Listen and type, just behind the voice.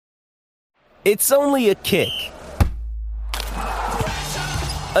It's only a kick,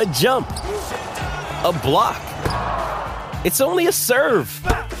 a jump, a block. It's only a serve.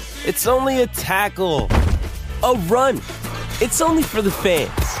 It's only a tackle, a run. It's only for the fans.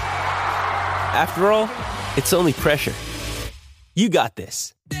 After all, it's only pressure. You got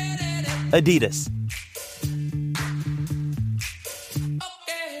this. Adidas.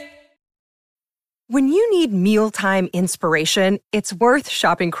 When you need mealtime inspiration, it's worth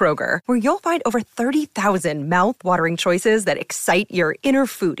shopping Kroger, where you'll find over 30,000 mouth-watering choices that excite your inner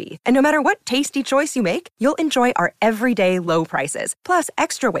foodie. And no matter what tasty choice you make, you'll enjoy our everyday low prices, plus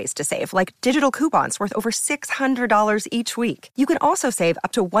extra ways to save, like digital coupons worth over $600 each week. You can also save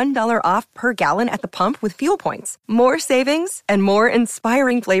up to $1 off per gallon at the pump with fuel points. More savings and more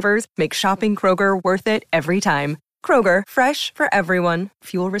inspiring flavors make shopping Kroger worth it every time. Kroger, fresh for everyone.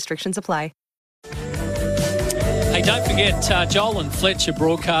 Fuel restrictions apply. Hey, don't forget, Joel and Fletch are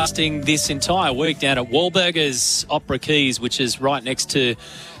broadcasting this entire week down at Wahlburgers Opera Quays, which is right next to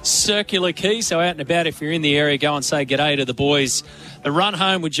Circular Quay. So out and about, if you're in the area, go and say g'day to the boys. The run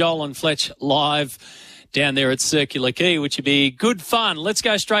home with Joel and Fletch live down there at Circular Quay, which would be good fun. Let's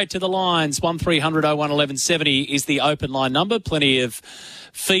go straight to the lines. 1300 01 1170 is the open line number. Plenty of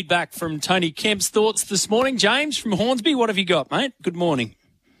feedback from Tony Kemp's thoughts this morning. James from Hornsby, what have you got, mate? Good morning.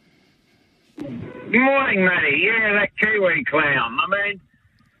 Good morning, Matty. Yeah, that Kiwi clown. I mean,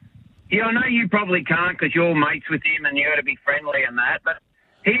 yeah, I know you probably can't because you're mates with him and you got to be friendly and that, but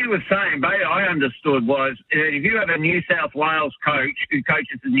he was saying, I understood was, if you have a New South Wales coach who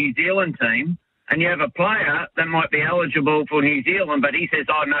coaches the New Zealand team and you have a player that might be eligible for New Zealand, but he says,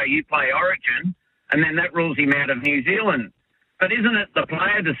 oh, no, you play Origin, and then that rules him out of New Zealand. But isn't it the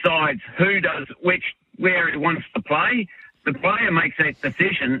player decides who does where he wants to play? The player makes that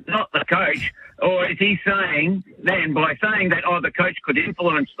decision, not the coach. Or is he saying then, by saying that, the coach could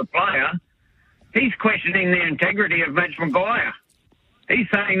influence the player, he's questioning the integrity of Michael Maguire. He's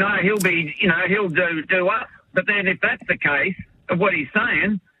saying, no, he'll do up. But then if that's the case of what he's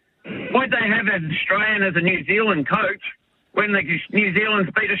saying, why'd they have an Australian as a New Zealand coach when the New Zealand's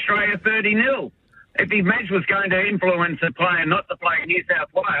beat Australia 30-0? If his match was going to influence a player not to play New South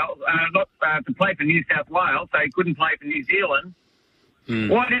Wales, to play for New South Wales, so he couldn't play for New Zealand,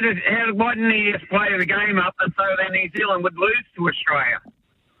 why didn't he just play the game up and so then New Zealand would lose to Australia?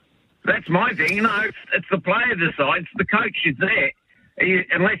 That's my thing. No, it's the player decides. The coach is there.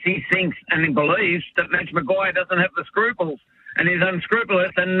 Unless he thinks and he believes that Michael Maguire doesn't have the scruples and is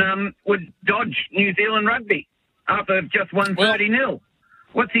unscrupulous and would dodge New Zealand rugby after they've just won 30-0.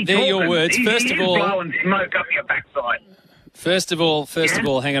 What's he talking? They're your words. First of all, blowing smoke up your backside. First of all,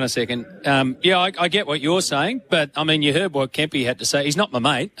 hang on a second. I get what you're saying, but I mean, you heard what Kempy had to say. He's not my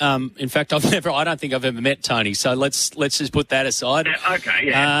mate. In fact, I don't think I've ever met Tony. So let's just put that aside. Yeah, okay.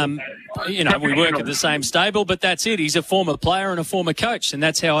 Yeah. We work at the same stable, but that's it. He's a former player and a former coach, and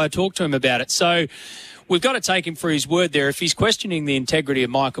that's how I talk to him about it. So we've got to take him for his word there. If he's questioning the integrity of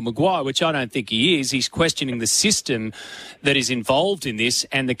Michael Maguire, which I don't think he is, he's questioning the system that is involved in this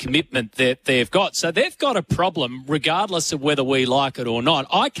and the commitment that they've got. So they've got a problem regardless of whether we like it or not.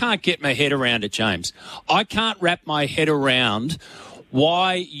 I can't get my head around it, James. I can't wrap my head around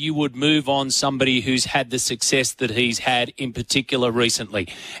why you would move on somebody who's had the success that he's had in particular recently.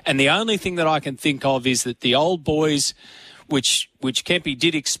 And the only thing that I can think of is that the old boys, which Kempy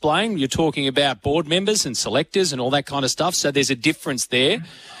did explain, you're talking about board members and selectors and all that kind of stuff, so there's a difference there.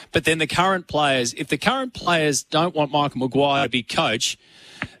 But then the current players, if the current players don't want Michael Maguire to be coach,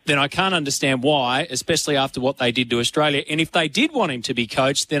 then I can't understand why, especially after what they did to Australia. And if they did want him to be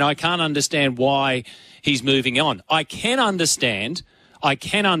coach, then I can't understand why he's moving on. I can understand,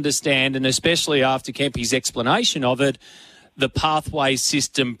 and especially after Kempy's explanation of it, the pathway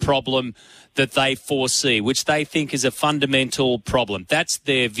system problem that they foresee, which they think is a fundamental problem. That's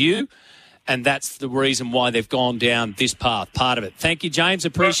their view, and that's the reason why they've gone down this path, part of it. Thank you, James.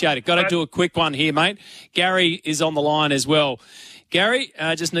 Appreciate it. Got to do a quick one here, mate. Gary is on the line as well. Gary,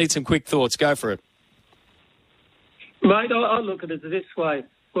 I just need some quick thoughts. Go for it. Mate, I look at it this way.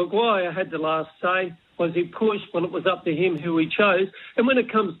 Maguire had the last say. Was he pushed when it was up to him who he chose? And when it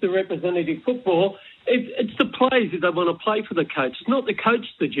comes to representative football, it's the players if they want to play for the coach. It's not the coach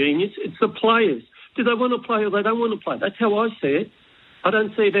the genius, it's the players. Do they want to play or they don't want to play? That's how I see it. I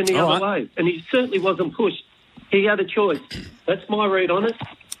don't see it any other way. And he certainly wasn't pushed. He had a choice. That's my read on it.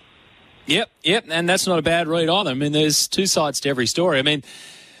 Yep, and that's not a bad read either. I mean, there's two sides to every story. I mean,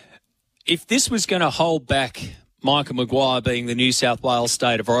 if this was going to hold back Michael Maguire being the New South Wales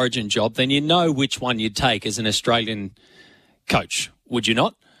State of Origin job, then you know which one you'd take as an Australian coach, would you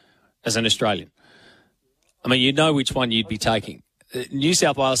not? As an Australian. I mean, you know which one you'd be taking. New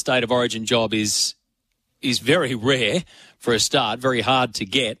South Wales State of Origin job is very rare for a start, very hard to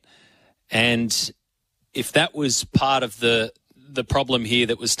get. And if that was part of the problem here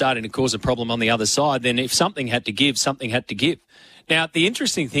that was starting to cause a problem on the other side, then if something had to give, something had to give. Now, the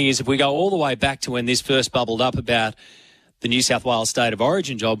interesting thing is if we go all the way back to when this first bubbled up about the New South Wales State of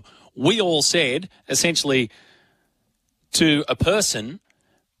Origin job, we all said, essentially, to a person,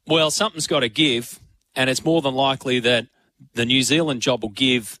 well, something's got to give, and it's more than likely that the New Zealand job will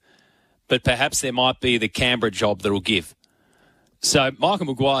give, but perhaps there might be the Canberra job that will give. So Michael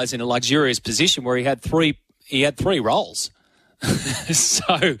Maguire's in a luxurious position where he had three roles.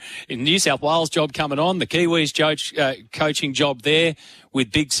 So in New South Wales job coming on, the Kiwis coaching job there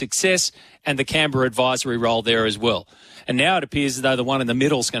with big success, and the Canberra advisory role there as well. And now it appears as though the one in the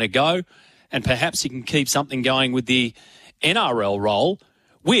middle is going to go, and perhaps he can keep something going with the NRL role,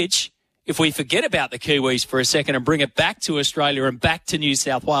 which, if we forget about the Kiwis for a second and bring it back to Australia and back to New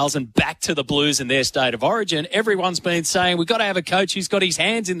South Wales and back to the Blues and their state of origin, everyone's been saying we've got to have a coach who's got his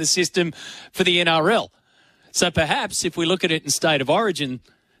hands in the system for the NRL. So perhaps if we look at it in state of origin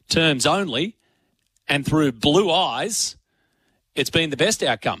terms only and through blue eyes, it's been the best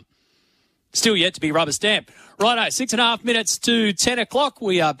outcome. Still yet to be rubber stamped. Righto, 6.5 minutes to 10 o'clock.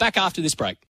 We are back after this break.